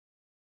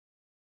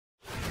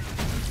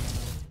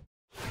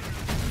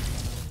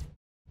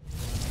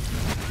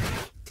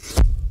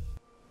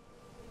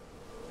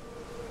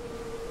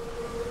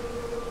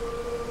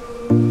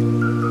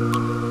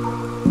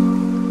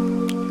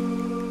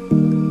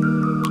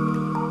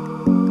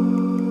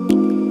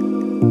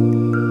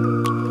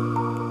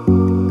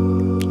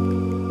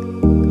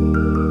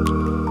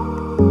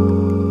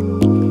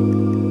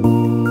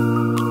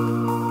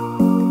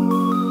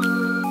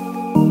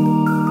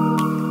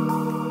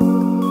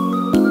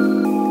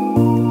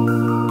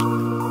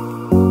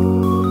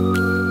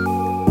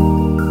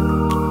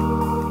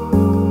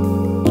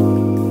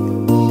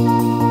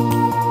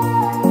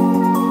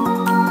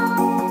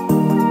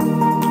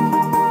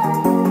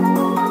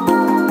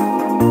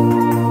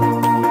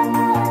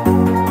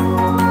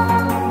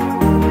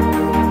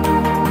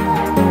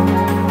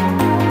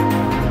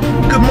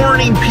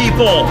morning,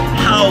 people.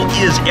 How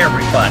is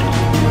everybody?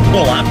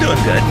 Well, I'm doing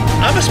good.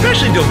 I'm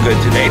especially doing good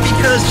today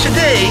because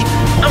today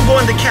I'm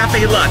going to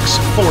Caffe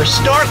Luxxe for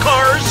Star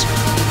Cars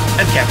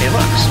and Caffe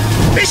Luxxe.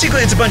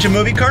 Basically, it's a bunch of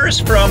movie cars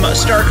from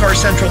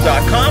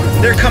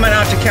starcarcentral.com. They're coming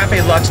out to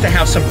Caffe Luxxe to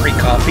have some free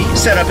coffee,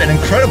 set up an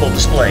incredible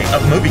display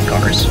of movie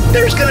cars.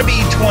 There's going to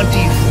be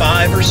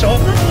 25 or so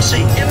of them, we'll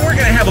see. And we're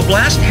going to have a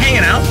blast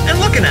hanging out and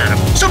looking at them.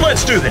 So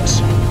let's do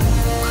this.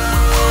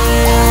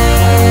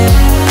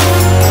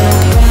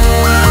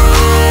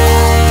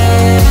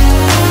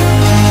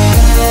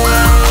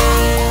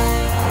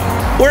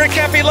 We're at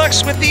Caffe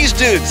Luxxe with these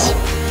dudes.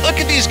 Look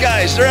at these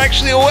guys, they're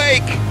actually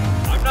awake.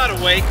 I'm not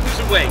awake, who's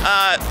awake?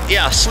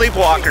 Yeah,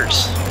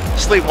 sleepwalkers.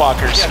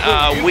 Sleepwalkers.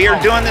 We are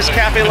doing this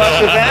Caffe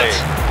Luxxe event.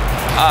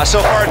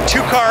 So far,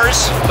 2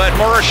 cars, but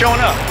more are showing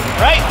up.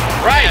 Right?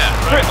 Right. Yeah,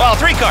 right. Well,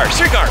 3 cars.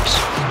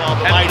 Well,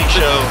 the mighty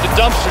show. The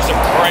dumpsters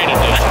are great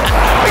addition.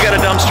 We got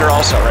a dumpster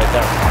also right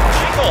there.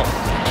 Cool.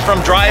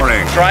 From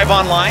Drive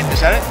Online,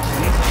 is that it?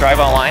 Drive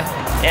Online.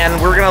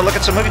 And we're gonna look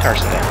at some movie cars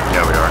today.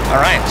 Yeah, we are.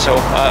 All right, so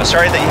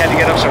sorry that you had to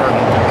get up so early.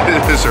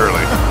 It is early.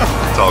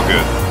 It's all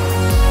good.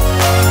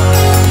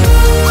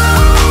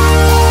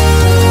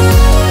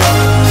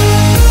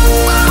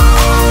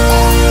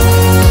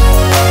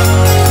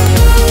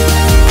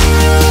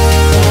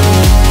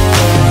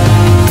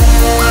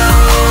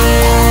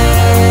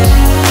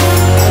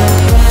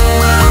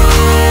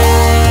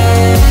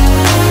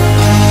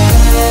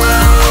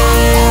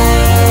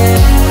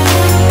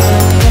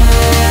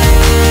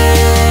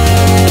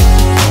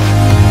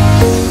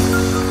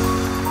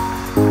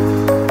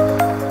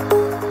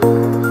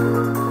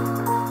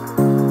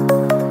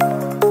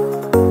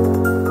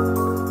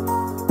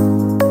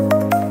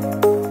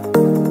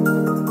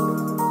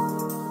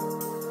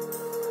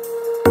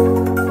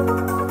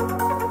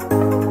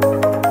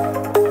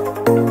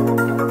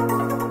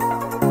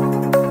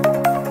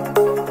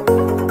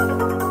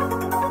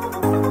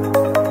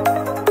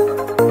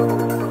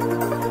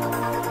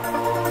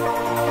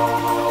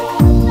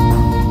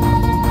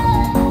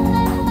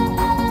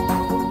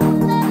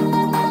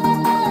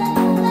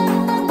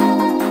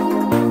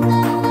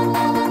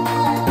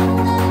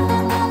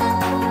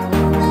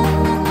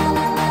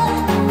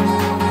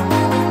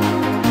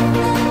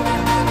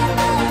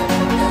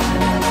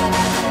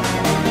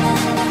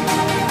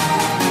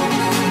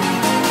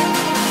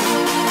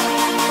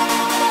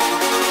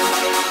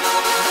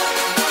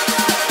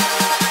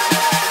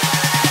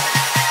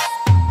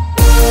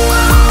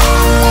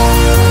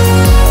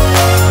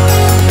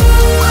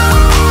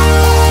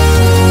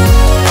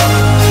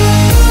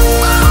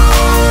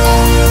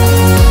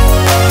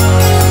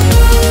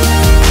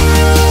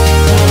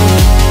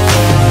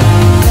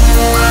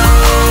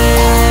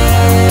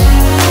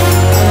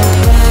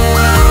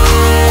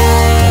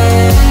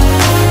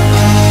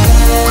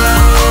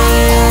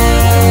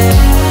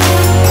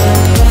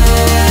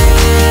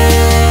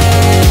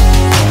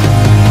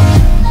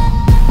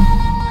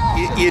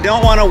 You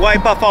don't want to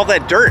wipe off all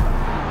that dirt.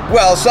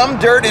 Well, some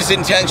dirt is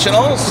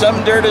intentional,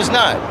 some dirt is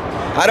not.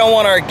 I don't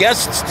want our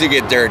guests to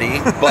get dirty,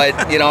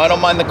 but you know, I don't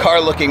mind the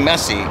car looking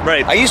messy.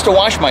 Right. I used to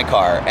wash my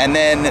car, and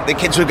then the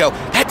kids would go,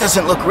 "That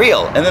doesn't look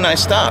real," and then I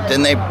stopped,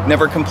 and they've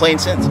never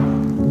complained since.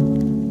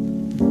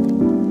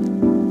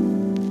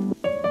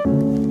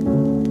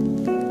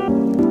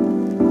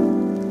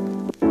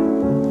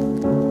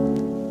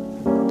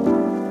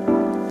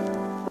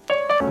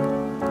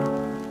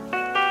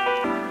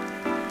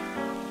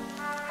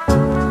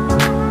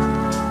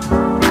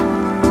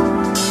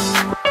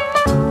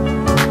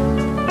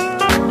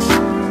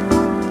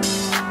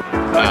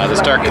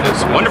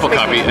 It's wonderful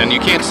coffee, and you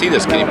can't see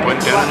this. Can you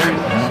point down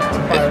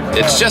there?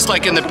 It's just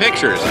like in the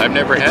pictures. I've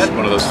never had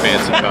one of those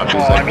fancy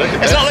coffees.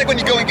 It's not like when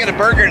you go and get a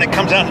burger and it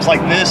comes out and it's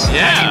like this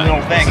tiny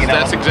little thing. You know?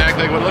 That's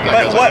exactly what it looks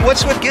like. But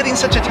what's with getting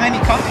such a tiny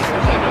coffee?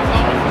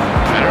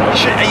 I don't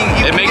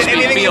know. It makes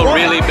me feel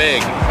really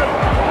big.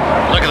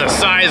 Look at the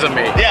size of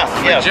me. Yeah,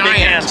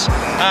 big hands.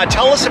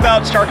 Tell us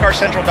about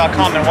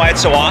starcarcentral.com and why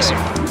it's so awesome.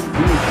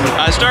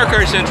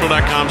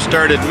 StarCarCentral.com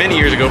started many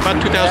years ago,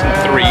 about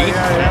 2003.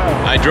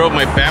 I drove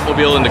my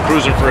Batmobile into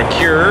Cruising for a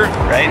Cure.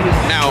 Right.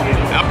 Now,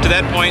 up to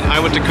that point, I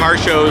went to car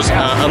shows,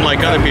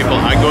 unlike other people.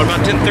 I'd go at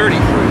about 10:30.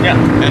 Yeah.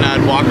 And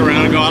I'd walk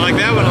around and go, I like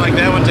that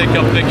one, take a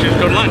couple pictures,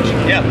 go to lunch.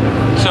 Yeah.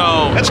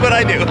 So that's what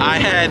I do. I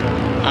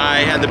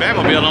had the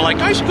Batmobile, and I'm like,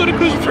 I should go to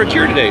Cruising for a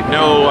Cure today.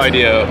 No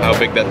idea how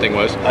big that thing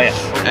was. Oh, yeah.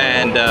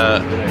 And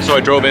so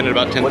I drove in at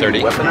about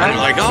 10:30. And they're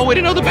like, oh, we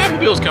didn't know the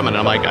Batmobile's coming. And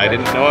I'm like, I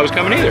didn't know I was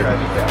coming either.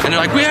 And they're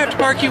like, we have to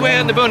park you way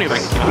out in the boonies.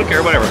 I'm like, I don't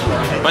care, whatever.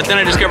 But then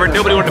I discovered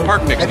nobody wanted to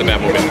park next to the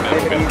Batmobile.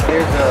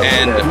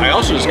 And I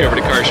also discovered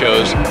at car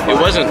shows, it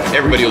wasn't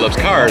everybody who loves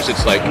cars.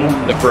 It's like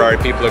the Ferrari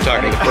people are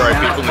talking to the Ferrari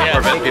people, and the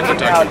Corvette people are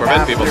talking to the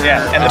Corvette people.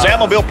 Yeah, and the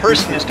Batmobile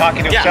person is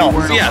talking to himself.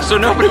 Yeah, so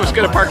nobody was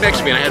going to park next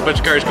to me, and I had a bunch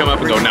of cars come up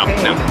and go, no.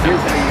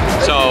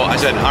 So I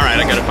said, all right,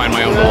 I got to find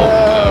my own little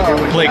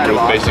play group,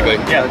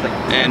 basically. Yeah.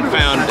 And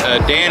found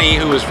Danny,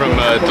 who was from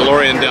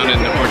DeLorean down in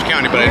Orange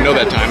County, but I didn't know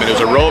that time, and it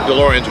was a row of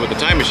DeLoreans with a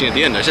time machine at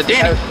the end. I said,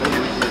 Danny,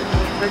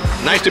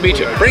 nice to meet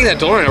you. Bring that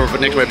DeLorean over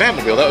next to my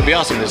Batmobile. That would be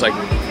awesome. It's like,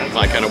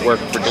 I kind of work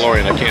for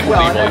DeLorean. I can't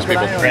leave all these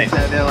people. Right.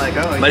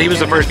 But he was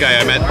the first guy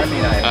I met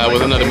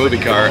with another movie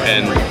car,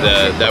 and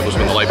that was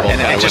when the light bulb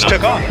And kind it of just went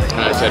took off.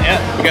 And I said,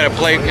 Yeah. we got to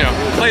play,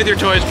 play with your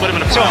toys, put them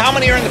in a So how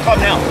many are in the club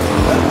now?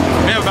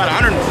 We have about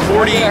 140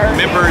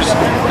 members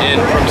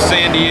from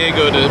San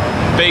Diego to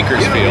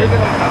Bakersfield,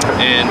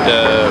 and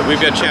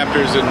we've got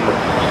chapters and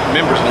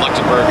members in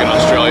Luxembourg and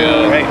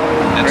Australia. Right.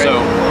 And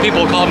so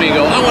people call me and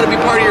go, I want to be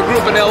part of your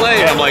group in LA.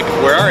 And I'm like,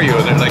 where are you?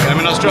 And they're like, I'm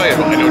in Australia.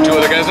 I know 2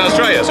 other guys in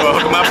Australia. So I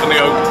hook them up and they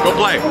go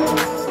play.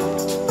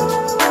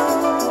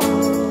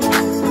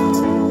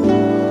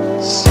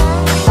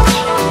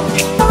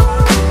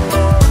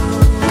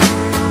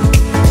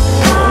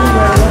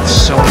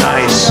 So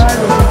nice.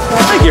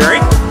 Hi, Gary.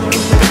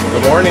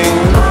 Good morning.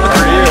 How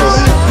are you?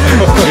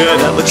 Good.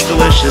 That looks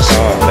delicious.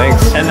 Oh,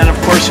 thanks. And then, of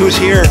course, who's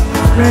here?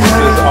 This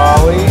is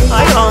Ollie.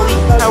 Hi, Ollie.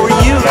 How are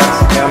you?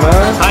 That's Emma.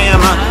 Hi,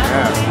 Emma.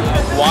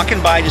 Yeah.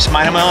 Walking by, just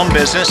minding my own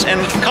business, and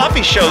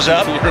coffee shows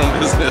up. Your own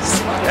business.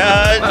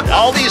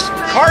 All these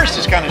cars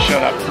just kind of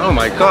showed up. Oh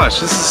my gosh,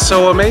 this is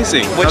so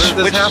amazing. How did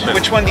this happen?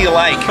 Which one do you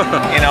like?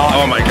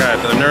 Oh my god,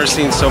 I've never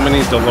seen so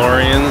many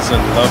DeLoreans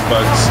and love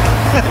bugs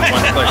in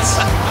one place.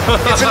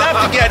 It's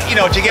enough to get,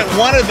 to get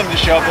one of them to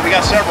show up, but we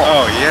got several.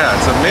 Oh yeah,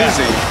 it's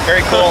amazing.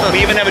 Very cool.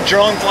 We even have a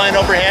drone flying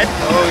overhead.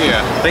 Oh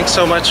yeah. Thanks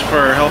so much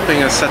for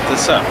helping us set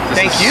this up.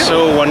 Thank you. This is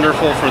so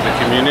wonderful for the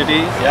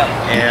community. Yeah.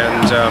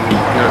 And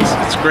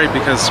it's great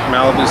because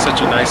Malibu is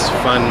such a nice,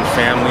 fun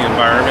family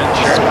environment.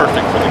 It's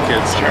perfect for the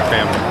kids and their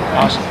family.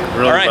 Awesome.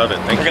 Really All right. love it.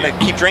 Thank you. We're going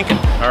to keep drinking.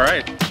 All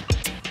right.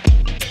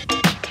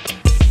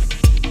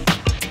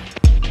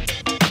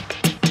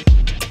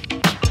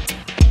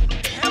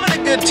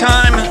 Having a good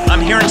time. I'm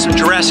hearing some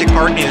Jurassic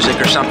Park music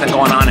or something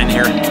going on in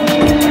here.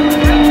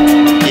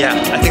 Yeah,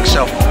 I think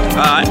so.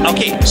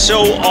 Okay,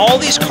 so all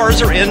these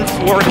cars are in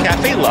for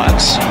Caffe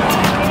Luxxe.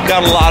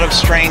 Got a lot of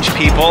strange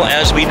people,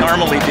 as we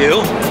normally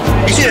do.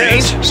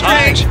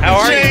 Strange. How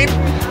are you?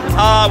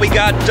 We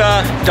got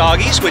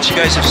doggies, which you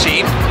guys have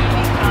seen.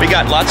 We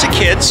got lots of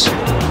kids.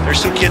 There's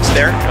some kids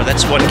there. Oh,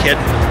 that's one kid.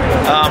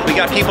 We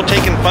got people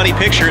taking funny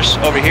pictures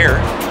over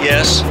here.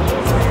 Yes.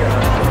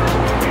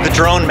 The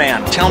drone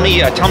man. Tell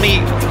me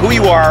who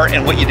you are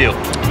and what you do.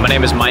 My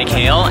name is Mike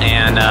Hale,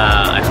 and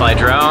I fly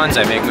drones,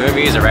 I make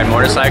movies, I ride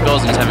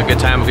motorcycles, and just have a good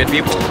time with good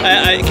people.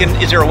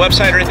 Is there a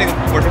website or anything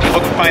where people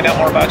can find out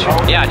more about you?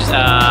 Yeah, just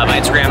my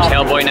Instagram's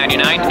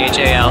Haleboy99,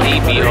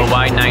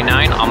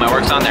 HALEBOY99. All my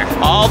work's on there.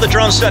 All the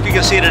drone stuff you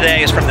can see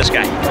today is from this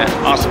guy.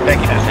 Awesome.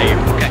 Thank you. Thank you.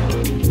 Okay.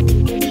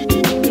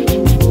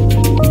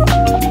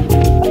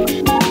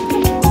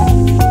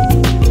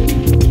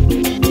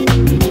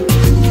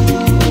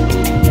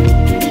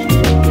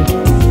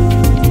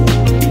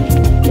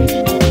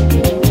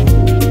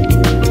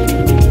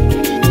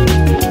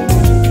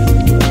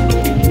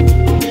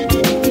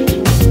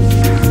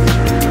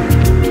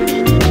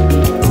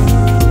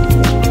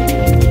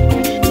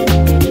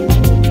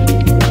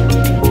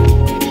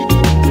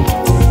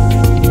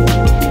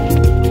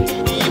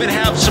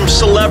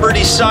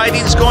 Celebrity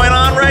sightings going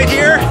on right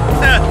here.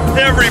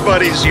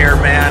 Everybody's here,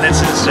 man. It's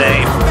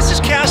insane. This is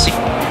Cassie,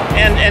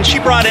 and she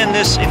brought in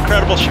this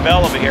incredible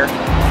Chevelle over here.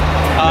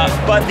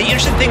 But the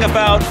interesting thing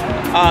about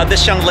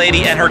this young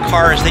lady and her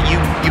car is that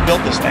you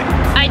built this thing.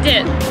 I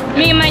did.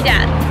 Me and my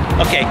dad.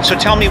 Okay, so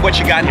tell me what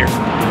you got here.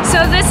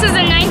 So this is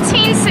a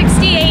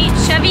 1968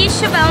 Chevy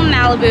Chevelle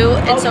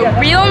Malibu. It's a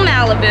real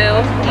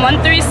Malibu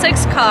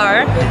 136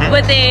 car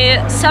with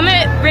a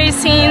Summit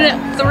Racing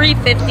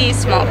 350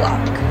 small block.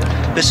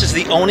 This is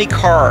the only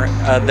car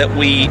that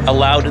we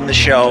allowed in the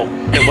show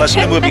that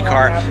wasn't a movie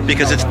car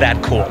because it's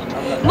that cool.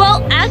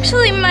 Well,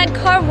 actually, my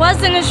car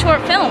was in a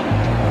short film.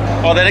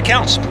 Oh, then it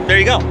counts. There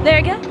you go. There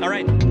you go. All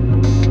right.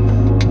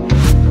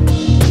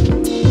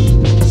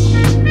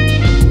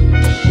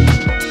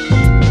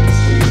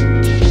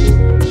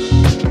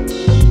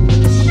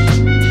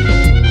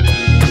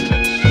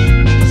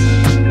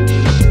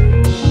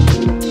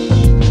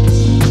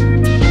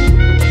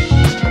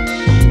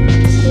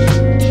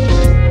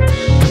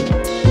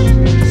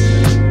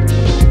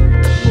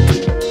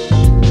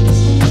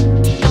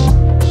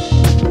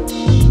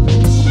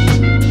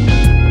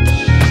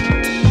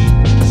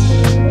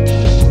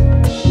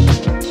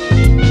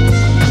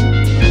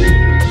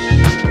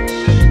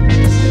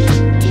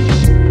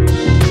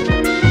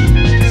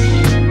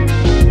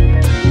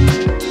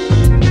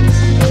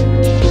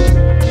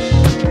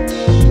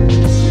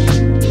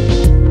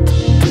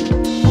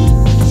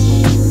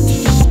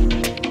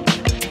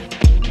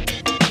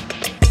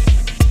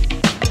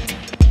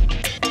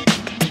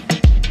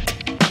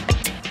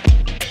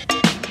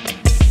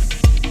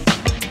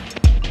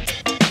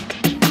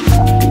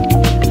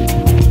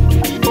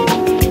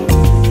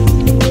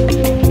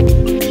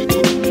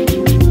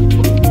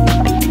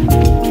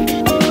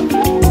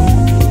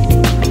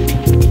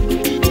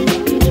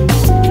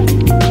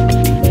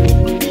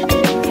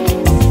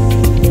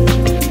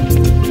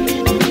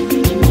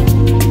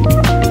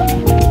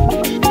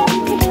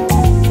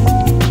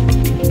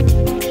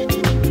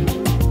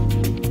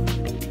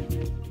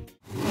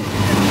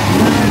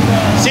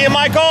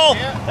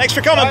 Thanks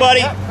for coming,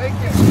 buddy.